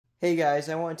Hey guys,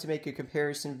 I wanted to make a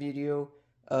comparison video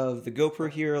of the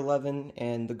GoPro Hero 11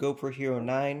 and the GoPro Hero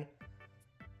 9.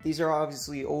 These are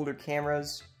obviously older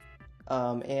cameras,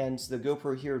 and the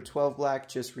GoPro Hero 12 Black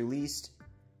just released.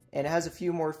 And it has a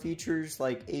few more features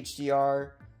like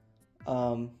HDR,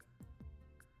 a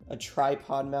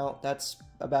tripod mount, that's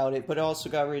about it. But it also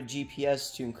got rid of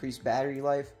GPS to increase battery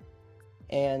life.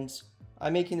 And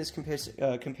I'm making this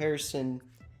comparison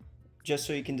just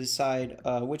so you can decide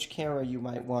which camera you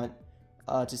might want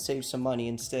to save some money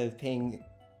instead of paying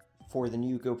for the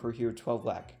new GoPro Hero 12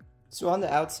 Black. So on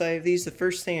the outside of these, the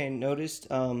first thing I noticed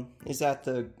is that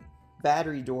the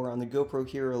battery door on the GoPro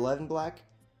Hero 11 Black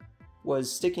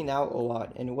was sticking out a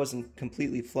lot and it wasn't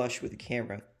completely flush with the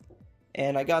camera.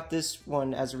 And I got this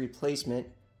one as a replacement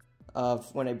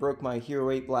of when I broke my Hero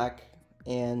 8 Black,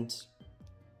 and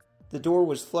the door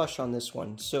was flush on this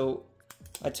one. So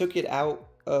I took it out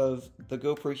of the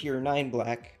GoPro Hero 9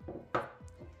 Black,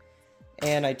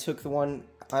 and I took the one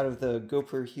out of the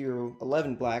GoPro Hero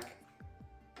 11 Black,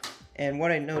 and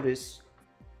what I noticed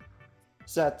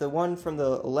is that the one from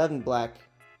the 11 Black,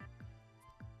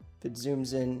 if it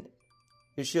zooms in,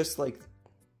 it's just like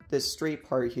this straight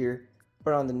part here,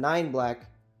 but on the 9 Black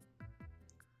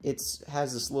it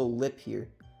has this little lip here.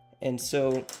 And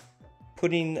so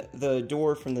putting the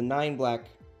door from the 9 Black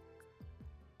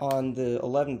on the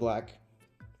 11 Black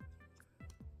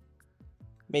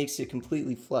makes it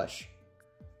completely flush.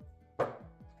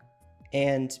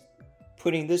 And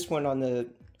putting this one on the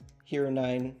Hero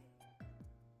 9,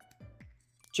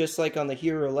 just like on the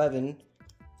Hero 11,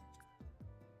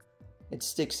 it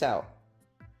sticks out.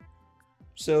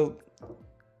 So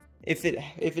if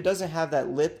it doesn't have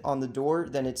that lip on the door,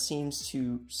 then it seems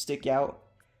to stick out.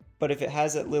 But if it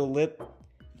has that little lip,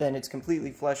 then it's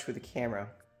completely flush with the camera.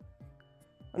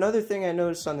 Another thing I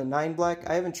noticed on the 9 Black,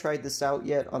 I haven't tried this out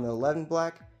yet on the 11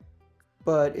 Black,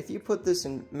 but if you put this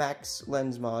in max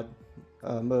lens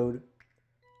mode,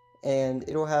 and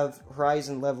it'll have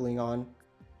horizon leveling on,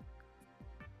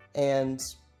 and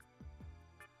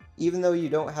even though you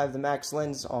don't have the max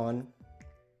lens on,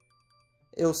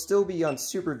 it'll still be on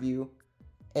super view,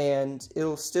 and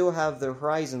it'll still have the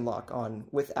horizon lock on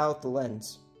without the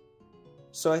lens.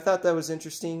 So I thought that was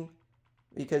interesting,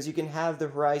 because you can have the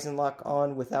horizon lock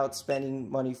on without spending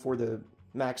money for the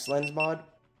max lens mod.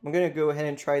 I'm going to go ahead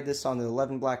and try this on the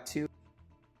 11 Black too.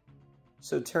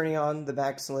 So turning on the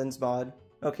max lens mod.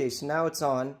 Okay, so now it's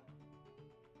on.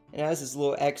 It has this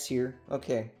little X here.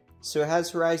 Okay, so it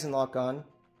has horizon lock on,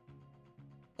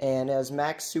 and it has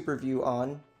max super view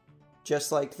on,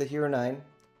 just like the Hero 9.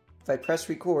 If I press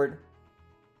record,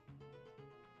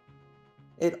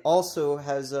 it also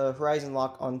has a horizon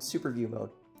lock on super view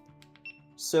mode.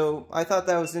 So I thought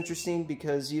that was interesting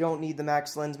because you don't need the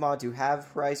max lens mod to have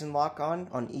horizon lock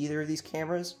on either of these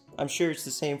cameras. I'm sure it's the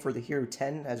same for the Hero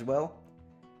 10 as well.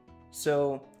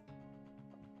 So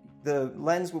the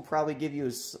lens will probably give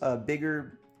you a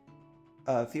bigger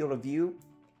field of view.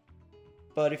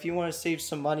 But if you want to save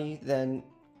some money, then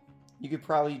you could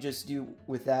probably just do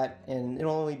with that, and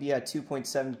it'll only be at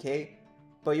 2.7K,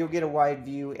 but you'll get a wide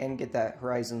view and get that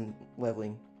horizon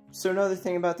leveling. So another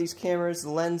thing about these cameras, the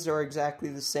lenses are exactly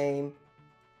the same.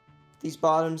 These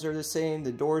bottoms are the same,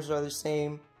 the doors are the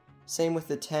same. Same with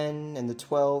the 10 and the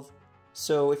 12.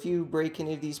 So if you break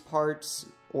any of these parts,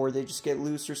 or they just get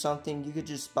loose or something, you could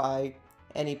just buy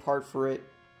any part for it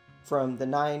from the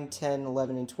 9, 10,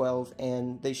 11, and 12,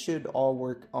 and they should all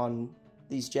work on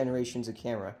these generations of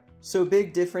camera. So a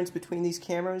big difference between these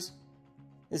cameras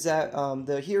is that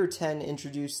the Hero 10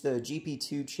 introduced the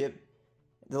GP2 chip.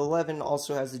 The 11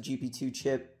 also has the GP2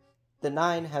 chip. The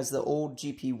 9 has the old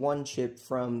GP1 chip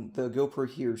from the GoPro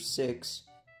Hero 6.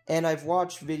 And I've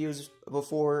watched videos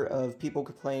before of people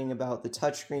complaining about the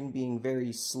touchscreen being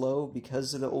very slow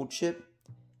because of the old chip.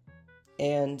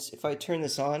 And if I turn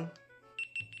this on,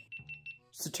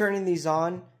 so turning these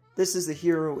on, this is the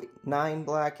Hero 9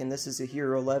 Black and this is the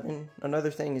Hero 11.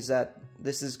 Another thing is that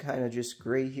this is kind of just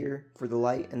gray here for the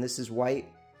light, and this is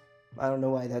white. I don't know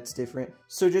why that's different.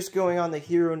 So just going on the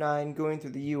Hero 9, going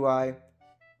through the UI,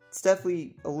 it's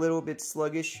definitely a little bit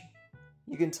sluggish.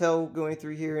 You can tell going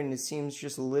through here, and it seems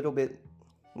just a little bit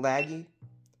laggy.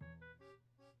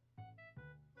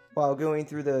 While going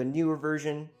through the newer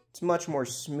version, it's much more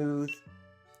smooth,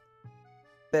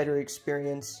 better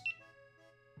experience.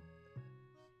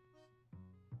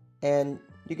 And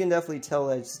you can definitely tell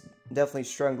that it's definitely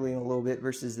struggling a little bit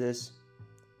versus this.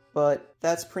 But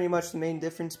that's pretty much the main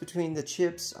difference between the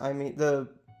chips. I mean, the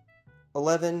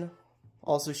 11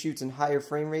 also shoots in higher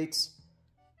frame rates.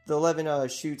 The 11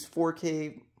 shoots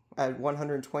 4K at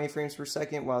 120 frames per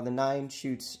second, while the 9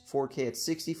 shoots 4K at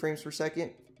 60 frames per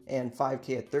second. and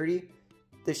 5K at 30.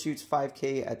 This shoots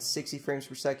 5K at 60 frames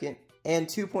per second and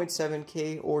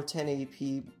 2.7K or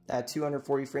 1080p at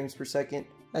 240 frames per second.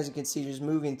 As you can see, just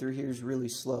moving through here is really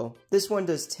slow. This one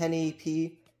does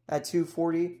 1080p at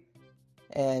 240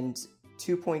 and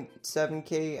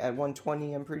 2.7K at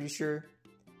 120, I'm pretty sure.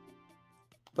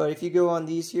 But if you go on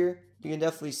these here, you can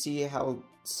definitely see how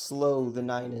slow the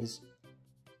 9 is.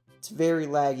 It's very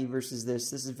laggy versus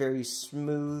this. This is very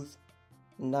smooth,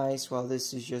 nice, while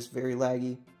this is just very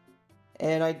laggy.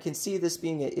 And I can see this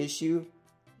being an issue.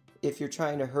 If you're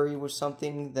trying to hurry with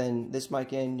something, then this might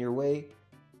get in your way.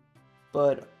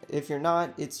 But if you're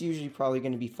not, it's usually probably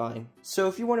going to be fine. So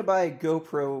if you want to buy a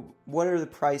GoPro, what are the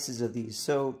prices of these?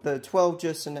 So the 12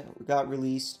 just got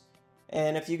released.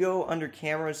 And if you go under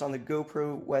cameras on the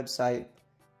GoPro website,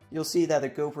 you'll see that the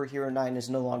GoPro Hero 9 is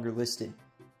no longer listed.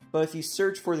 But if you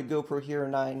search for the GoPro Hero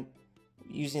 9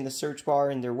 using the search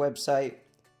bar in their website,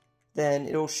 then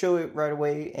it'll show it right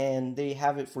away, and they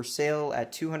have it for sale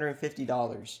at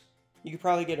 $250. You could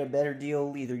probably get a better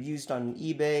deal either used on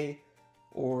eBay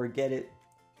or get it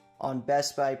on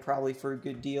Best Buy probably for a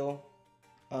good deal.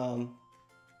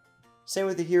 Same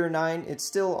with the Hero 9, it's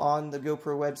still on the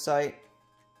GoPro website.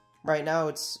 Right now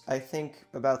it's, I think,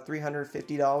 about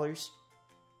 $350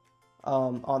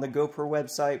 on the GoPro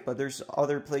website, but there's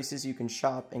other places you can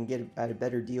shop and get it at a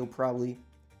better deal probably.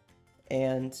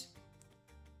 And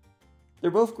they're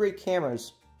both great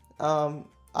cameras. I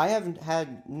haven't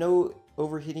had no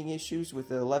overheating issues with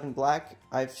the 11 Black.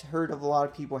 I've heard of a lot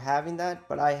of people having that,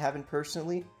 but I haven't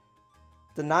personally.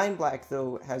 The 9 Black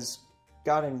though has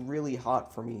gotten really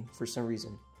hot for me for some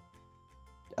reason.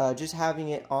 Just having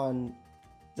it on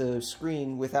the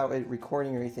screen without it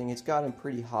recording or anything, it's gotten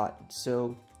pretty hot.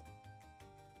 So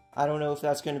I don't know if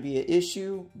that's going to be an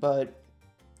issue, but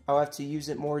I'll have to use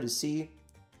it more to see.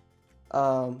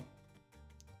 Other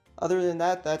than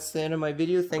that, that's the end of my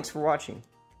video. Thanks for watching.